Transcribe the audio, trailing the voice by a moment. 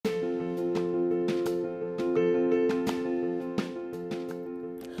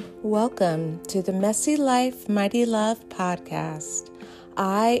Welcome to the Messy Life, Mighty Love podcast.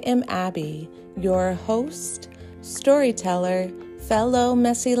 I am Abby, your host, storyteller, fellow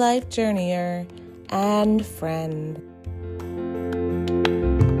Messy Life journeyer, and friend.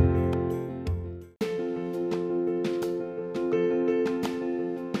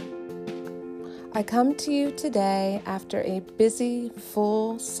 I come to you today after a busy,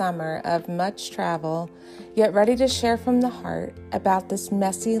 full summer of much travel, yet ready to share from the heart about this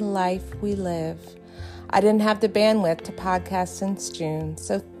messy life we live. I didn't have the bandwidth to podcast since June,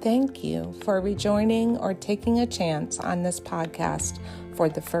 so thank you for rejoining or taking a chance on this podcast for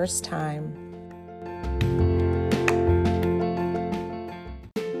the first time.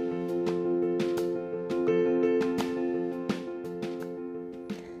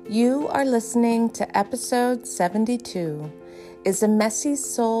 You are listening to episode 72, Is a Messy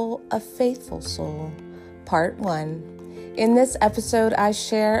Soul a Faithful Soul? Part 1. In this episode, I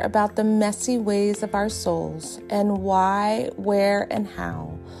share about the messy ways of our souls and why, where, and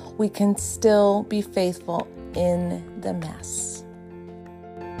how we can still be faithful in the mess.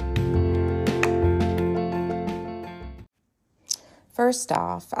 First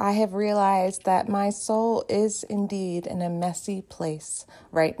off, I have realized that my soul is indeed in a messy place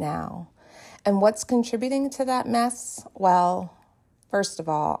right now. And what's contributing to that mess? Well, first of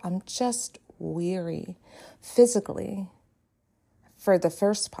all, I'm just weary physically. For the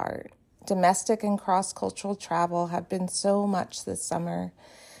first part, domestic and cross-cultural travel have been so much this summer.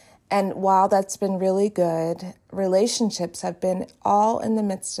 And while that's been really good, relationships have been all in the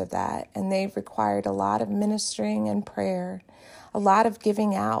midst of that. And they've required a lot of ministering and prayer. A lot of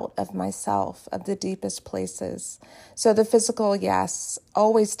giving out of myself, of the deepest places. So the physical, yes,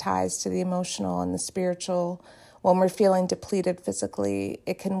 always ties to the emotional and the spiritual. When we're feeling depleted physically,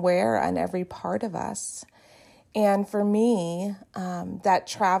 it can wear on every part of us. And for me, that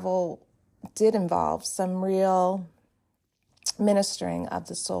travel did involve some real ministering of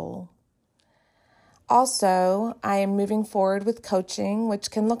the soul. Also, I am moving forward with coaching, which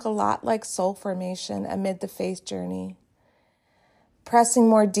can look a lot like soul formation amid the faith journey. Pressing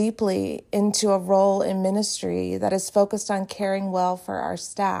more deeply into a role in ministry that is focused on caring well for our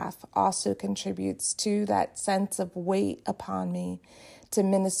staff also contributes to that sense of weight upon me to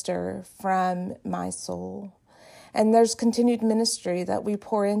minister from my soul. And there's continued ministry that we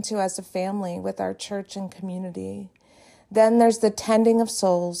pour into as a family with our church and community. Then there's the tending of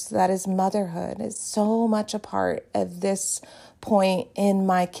souls that is motherhood. It's so much a part of this point in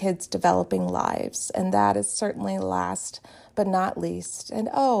my kids' developing lives. And that is certainly last but not least. And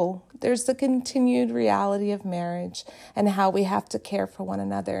there's the continued reality of marriage and how we have to care for one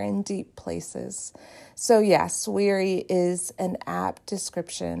another in deep places. So yes, weary is an apt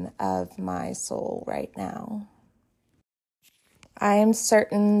description of my soul right now. I am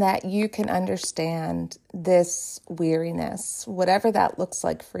certain that you can understand this weariness, whatever that looks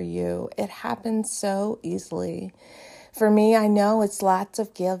like for you. It happens so easily. For me, I know it's lots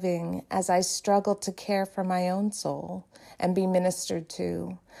of giving as I struggle to care for my own soul and be ministered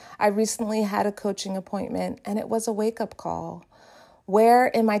to. I recently had a coaching appointment and it was a wake-up call.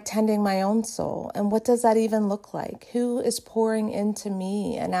 Where am I tending my own soul? And what does that even look like? Who is pouring into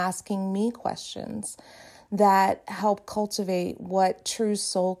me and asking me questions that help cultivate what true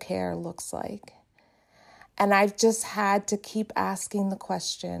soul care looks like? And I've just had to keep asking the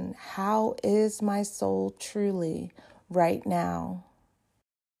question, how is my soul truly right now?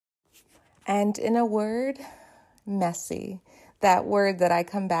 And in a word, messy. That word that I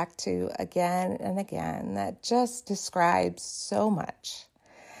come back to again and again, that just describes so much.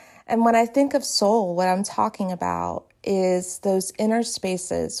 And when I think of soul, what I'm talking about is those inner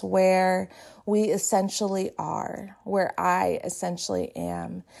spaces where we essentially are, where I essentially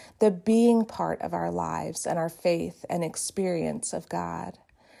am, the being part of our lives and our faith and experience of God.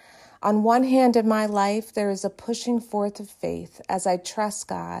 On one hand in my life, there is a pushing forth of faith as I trust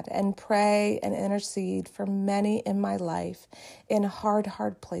God and pray and intercede for many in my life in hard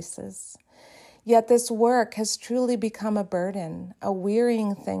places. Yet this work has truly become a burden, a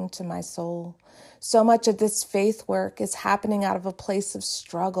wearying thing to my soul. So much of this faith work is happening out of a place of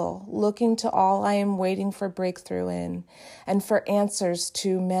struggle, looking to all I am waiting for breakthrough in and for answers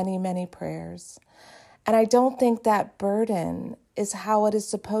to many, many prayers. And I don't think that burden is how it is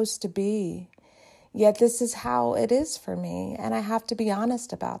supposed to be. Yet this is how it is for me, and I have to be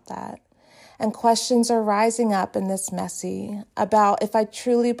honest about that. And questions are rising up in this messy about if I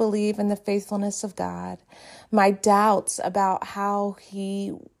truly believe in the faithfulness of God, my doubts about how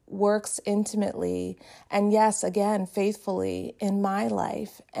He works intimately and, yes, again, faithfully in my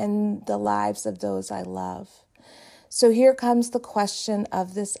life and the lives of those I love. So here comes the question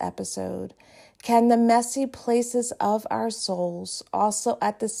of this episode. Can the messy places of our souls also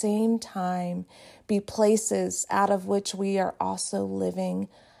at the same time be places out of which we are also living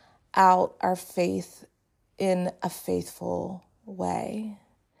out our faith in a faithful way?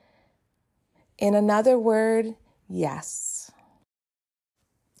 In another word, yes.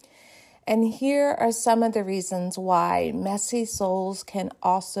 And here are some of the reasons why messy souls can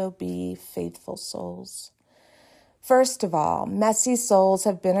also be faithful souls. First of all, messy souls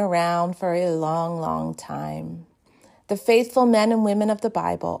have been around for a long, long time. The faithful men and women of the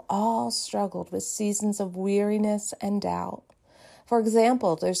Bible all struggled with seasons of weariness and doubt. For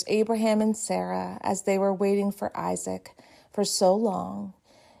example, there's Abraham and Sarah as they were waiting for Isaac for so long,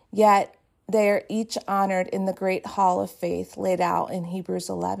 yet they are each honored in the great hall of faith laid out in Hebrews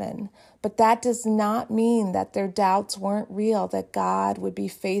 11. But that does not mean that their doubts weren't real, that God would be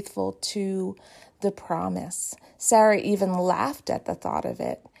faithful to the promise. Sarah even laughed at the thought of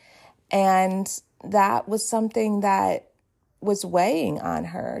it. And that was something that was weighing on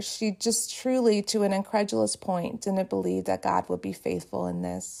her. She just truly, to an incredulous point, didn't believe that God would be faithful in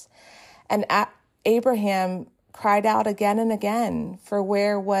this. And Abraham cried out again and again for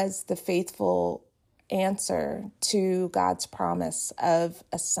where was the faithful answer to God's promise of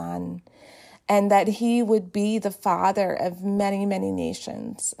a son, and that he would be the father of many, many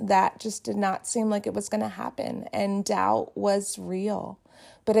nations. That just did not seem like it was going to happen, and doubt was real.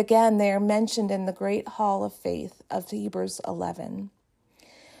 But again, they are mentioned in the great hall of faith of Hebrews 11.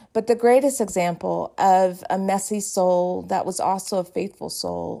 But the greatest example of a messy soul that was also a faithful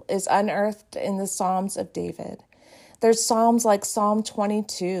soul is unearthed in the Psalms of David. There's Psalms like Psalm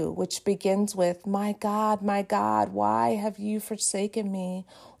 22, which begins with, my God, why have you forsaken me?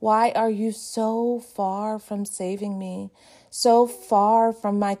 Why are you so far from saving me, so far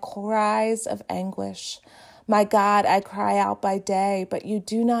from my cries of anguish? My God, I cry out by day, but you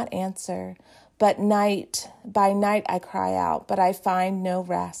do not answer. By night I cry out, but I find no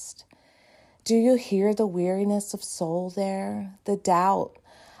rest. Do you hear the weariness of soul there? The doubt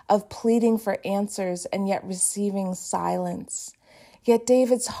of pleading for answers and yet receiving silence. Yet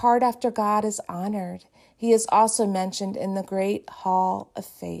David's heart after God is honored. He is also mentioned in the great hall of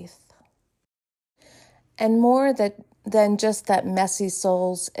faith. And more than just that messy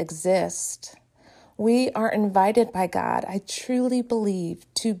souls exist, we are invited by God, I truly believe,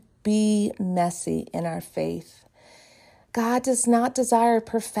 to be messy in our faith. God does not desire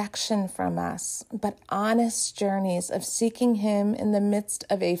perfection from us, but honest journeys of seeking Him in the midst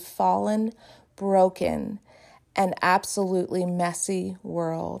of a fallen, broken, and absolutely messy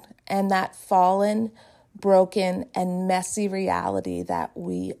world, and that fallen, broken, and messy reality that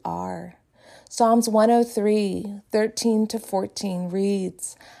we are. Psalms 103, 13-14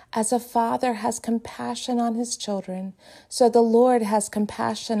 reads, as a father has compassion on his children, so the Lord has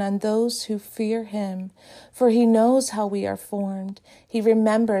compassion on those who fear him. For he knows how we are formed. He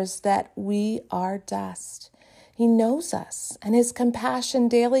remembers that we are dust. He knows us, and his compassion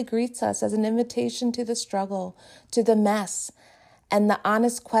daily greets us as an invitation to the struggle, to the mess, and the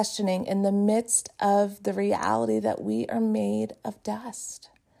honest questioning in the midst of the reality that we are made of dust.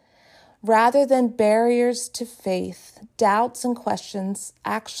 Rather than barriers to faith, doubts and questions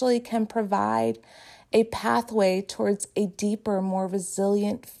actually can provide a pathway towards a deeper, more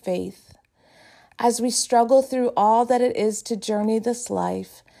resilient faith. As we struggle through all that it is to journey this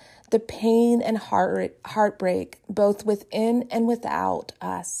life, the pain and heartbreak, both within and without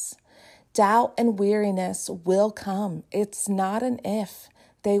us, doubt and weariness will come. It's not an if,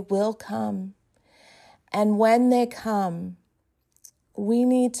 they will come. And when they come, we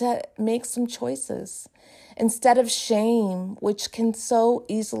need to make some choices. Instead of shame, which can so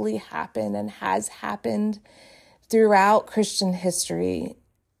easily happen and has happened throughout Christian history,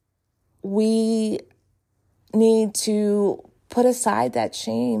 we need to put aside that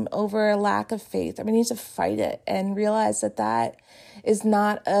shame over a lack of faith. We need to fight it and realize that that is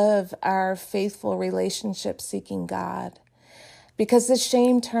not of our faithful relationship seeking God, because the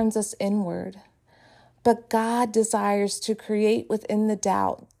shame turns us inward. But God desires to create within the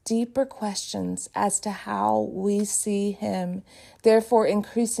doubt deeper questions as to how we see Him, therefore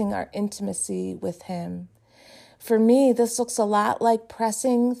increasing our intimacy with Him. For me, this looks a lot like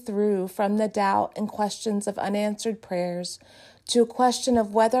pressing through from the doubt and questions of unanswered prayers to a question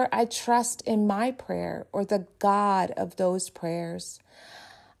of whether I trust in my prayer or the God of those prayers.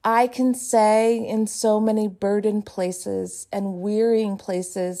 I can say in so many burdened places and wearying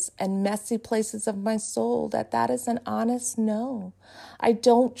places and messy places of my soul that is an honest no. I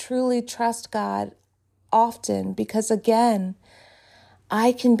don't truly trust God often because, again,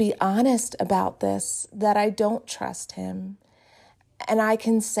 I can be honest about this, that I don't trust him. And I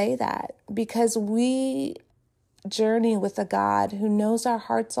can say that because we journey with a God who knows our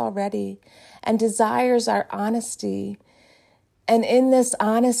hearts already and desires our honesty. And in this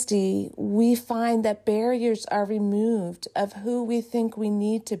honesty, we find that barriers are removed of who we think we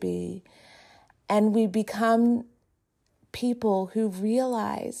need to be. And we become people who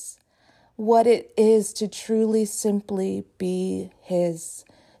realize what it is to truly simply be his,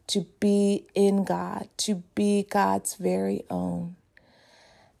 to be in God, to be God's very own.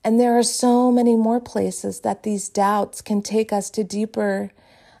 And there are so many more places that these doubts can take us to deeper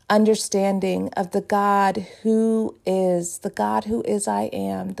understanding of the God who is, the God who is I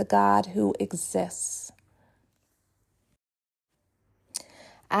am, the God who exists.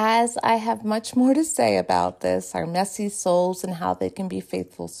 As I have much more to say about this, our messy souls and how they can be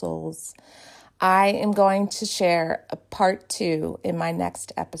faithful souls, I am going to share a part 2 in my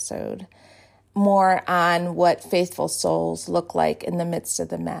next episode, more on what faithful souls look like in the midst of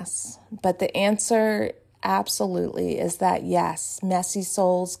the mess. But the answer absolutely is that yes, messy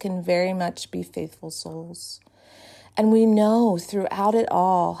souls can very much be faithful souls. And we know throughout it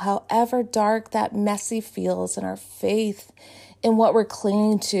all, however dark that messy feels in our faith, in what we're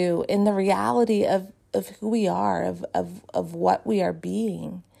clinging to, in the reality of who we are, of what we are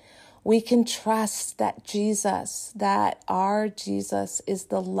being, we can trust that Jesus, that our Jesus is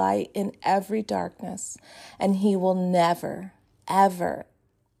the light in every darkness, and he will never, ever,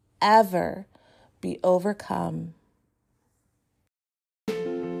 ever be overcome.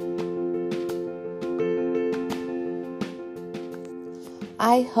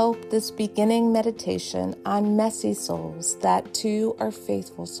 I hope this beginning meditation on messy souls that too are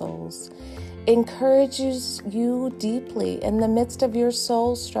faithful souls encourages you deeply in the midst of your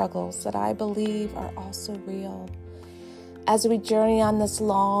soul struggles that I believe are also real. As we journey on this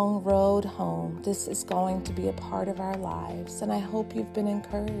long road home, this is going to be a part of our lives, and I hope you've been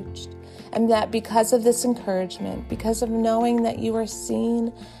encouraged, and that because of this encouragement, because of knowing that you are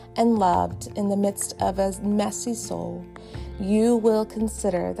seen and loved in the midst of a messy soul, you will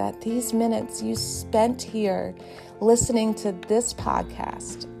consider that these minutes you spent here listening to this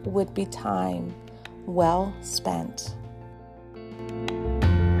podcast would be time well spent.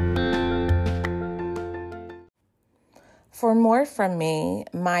 For more from me,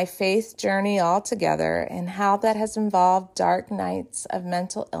 my faith journey altogether, and how that has involved dark nights of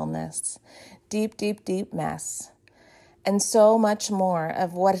mental illness, deep, deep, deep mess, and so much more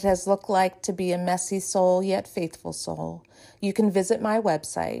of what it has looked like to be a messy soul yet faithful soul, you can visit my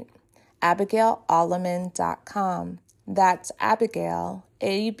website, AbigailAlleman.com. That's Abigail,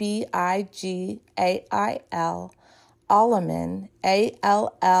 Abigail, Alleman,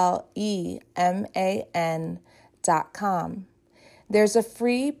 Alleman.com. There's a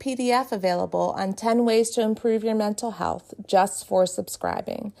free PDF available on 10 ways to improve your mental health just for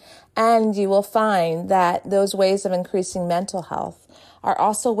subscribing. And you will find that those ways of increasing mental health are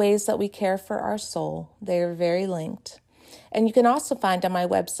also ways that we care for our soul. They are very linked. And you can also find on my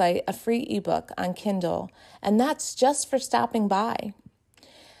website a free ebook on Kindle, and that's just for stopping by.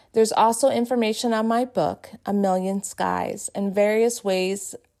 There's also information on my book, A Million Skies, and various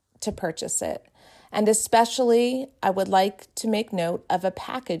ways to purchase it. And especially, I would like to make note of a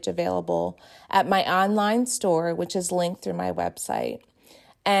package available at my online store, which is linked through my website.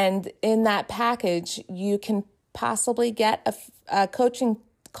 And in that package, you can possibly get a coaching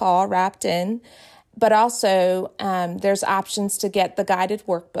call wrapped in, but also there's options to get the guided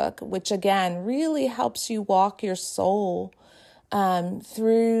workbook, which again really helps you walk your soul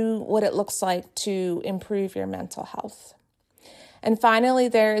through what it looks like to improve your mental health. And finally,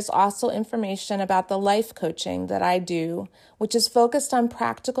 there is also information about the life coaching that I do, which is focused on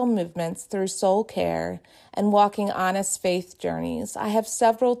practical movements through soul care and walking honest faith journeys. I have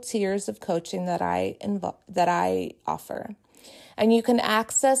several tiers of coaching that I offer. And you can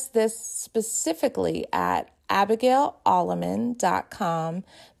access this specifically at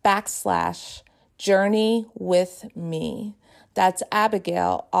AbigailAlleman.com/journeywithme. That's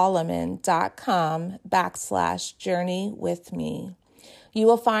AbigailAlleman.com/journeywithme. You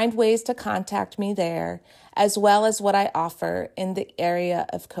will find ways to contact me there, as well as what I offer in the area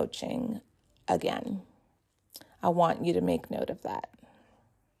of coaching. Again, I want you to make note of that.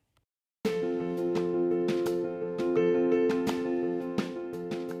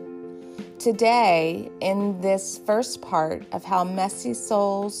 Today, in this first part of how messy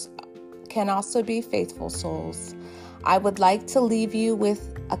souls can also be faithful souls, I would like to leave you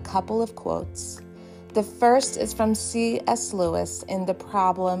with a couple of quotes. The first is from C.S. Lewis in The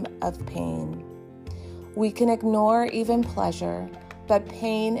Problem of Pain. We can ignore even pleasure, but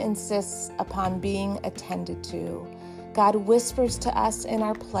pain insists upon being attended to. God whispers to us in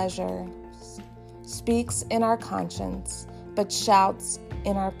our pleasure, speaks in our conscience, but shouts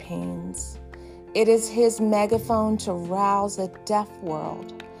in our pains. It is his megaphone to rouse a deaf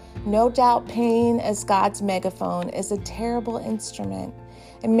world. No doubt pain as God's megaphone is a terrible instrument.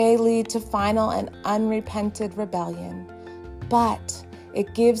 It may lead to final and unrepented rebellion, but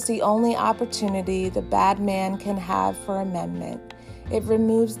it gives the only opportunity the bad man can have for amendment. It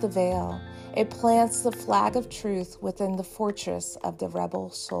removes the veil. It plants the flag of truth within the fortress of the rebel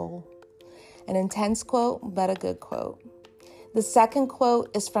soul. An intense quote, but a good quote. The second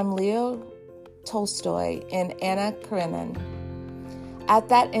quote is from Leo Tolstoy in Anna Karenina. At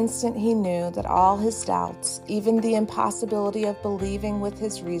that instant he knew that all his doubts, even the impossibility of believing with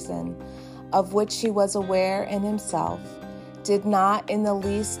his reason, of which he was aware in himself, did not in the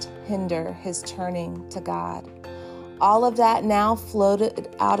least hinder his turning to God. All of that now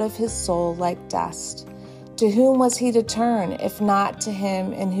floated out of his soul like dust. To whom was he to turn, if not to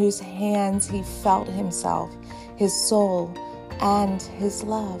him in whose hands he felt himself, his soul, and his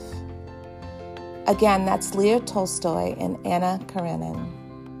love? Again, that's Leo Tolstoy and Anna Karenina.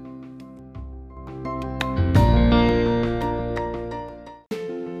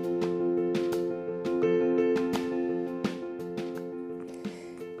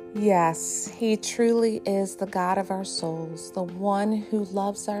 Yes, he truly is the God of our souls, the one who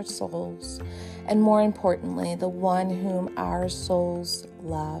loves our souls, and more importantly, the one whom our souls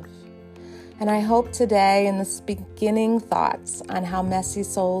love. And I hope today in this beginning thoughts on how messy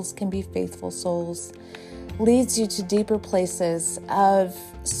souls can be faithful souls leads you to deeper places of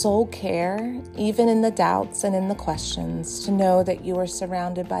soul care, even in the doubts and in the questions, to know that you are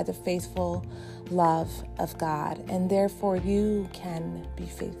surrounded by the faithful love of God, and therefore you can be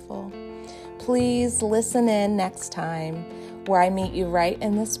faithful. Please listen in next time where I meet you right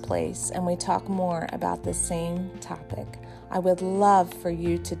in this place and we talk more about the same topic. I would love for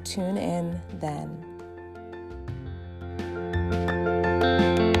you to tune in then.